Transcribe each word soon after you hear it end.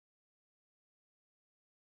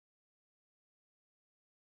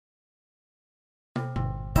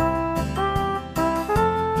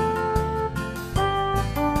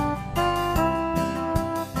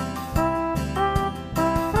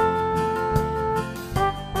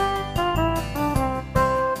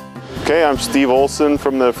Okay, I'm Steve Olson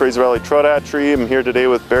from the Fraser Valley Trout Hatchery. I'm here today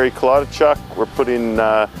with Barry Kolodachuk. We're putting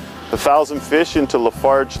 1,000 fish into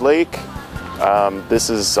Lafarge Lake. This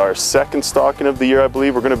is our second stocking of the year, I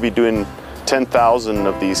believe. We're going to be doing 10,000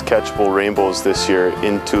 of these catchable rainbows this year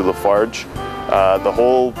into Lafarge. The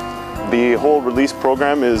whole release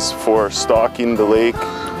program is for stocking the lake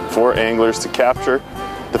for anglers to capture.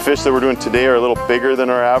 The fish that we're doing today are a little bigger than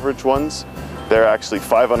our average ones. They're actually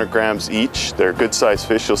 500 grams each. They're good sized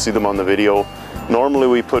fish. You'll see them on the video. Normally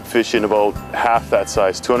we put fish in about half that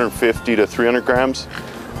size, 250 to 300 grams.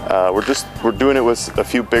 We're doing it with a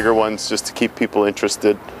few bigger ones just to keep people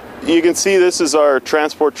interested. You can see this is our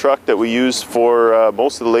transport truck that we use for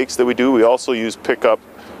most of the lakes that we do. We also use pickup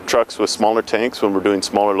trucks with smaller tanks when we're doing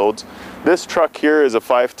smaller loads. This truck here is a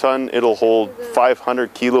 5-ton. It'll hold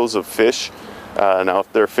 500 kilos of fish. Now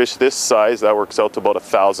if they're fish this size, that works out to about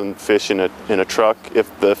 1,000 fish in a truck.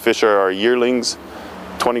 If the fish are our yearlings,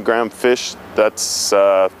 20-gram fish, that's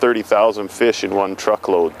 30,000 fish in one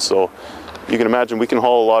truckload. So you can imagine we can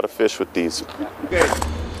haul a lot of fish with these. Okay.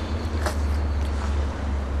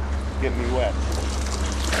 Get me wet.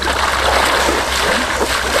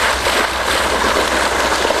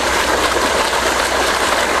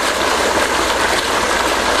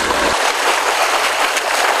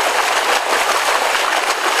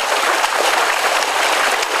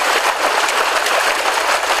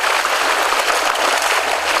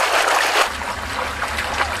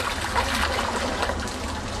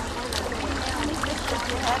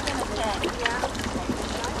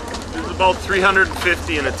 There's about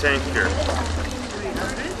 350 in a tank here.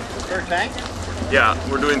 300 per tank? Yeah,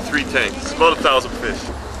 we're doing 3 tanks. It's about 1,000 fish.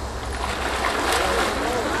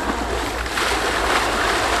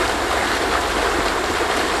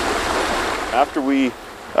 After we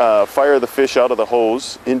fire the fish out of the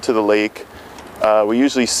hose into the lake, we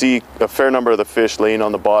usually see a fair number of the fish laying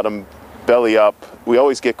on the bottom, belly up. We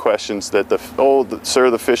always get questions that sir,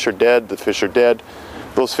 the fish are dead, the fish are dead.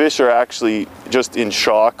 Those fish are actually just in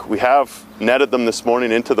shock. We have netted them this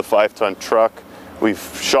morning into the 5-ton truck. We've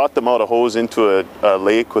shot them out a hose into a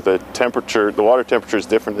lake with a temperature. The water temperature is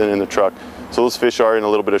different than in the truck. So those fish are in a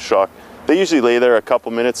little bit of shock. They usually lay there a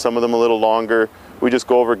couple minutes, some of them a little longer. We just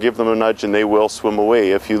go over, give them a nudge, and they will swim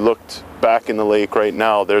away. If you looked back in the lake right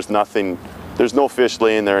now, there's no fish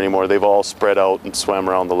laying there anymore. They've all spread out and swam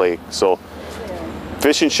around the lake. So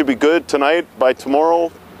fishing should be good tonight. By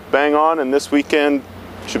tomorrow, bang on, and this weekend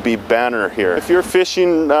should be banner here. If you're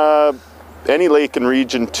fishing any lake in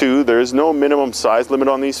Region 2, there is no minimum size limit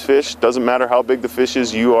on these fish. Doesn't matter how big the fish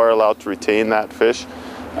is, you are allowed to retain that fish.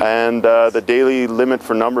 And the daily limit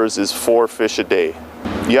for numbers is 4 fish a day.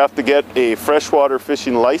 You have to get a freshwater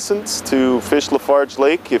fishing license to fish Lafarge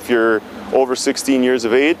Lake if you're over 16 years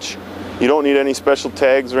of age. You don't need any special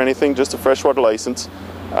tags or anything, just a freshwater license.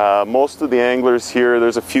 Most of the anglers here,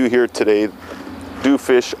 there's a few here today, do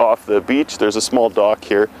fish off the beach. There's a small dock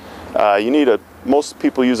here. Most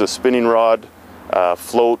people use a spinning rod,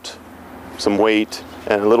 float, some weight,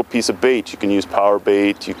 and a little piece of bait. You can use power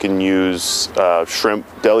bait, you can use shrimp,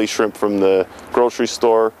 deli shrimp from the grocery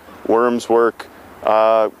store, worms work,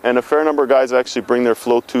 and a fair number of guys actually bring their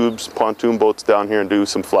float tubes, pontoon boats down here and do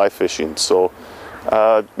some fly fishing. So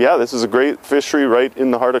yeah, this is a great fishery right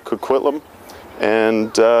in the heart of Coquitlam,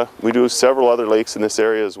 and we do several other lakes in this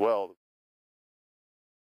area as well.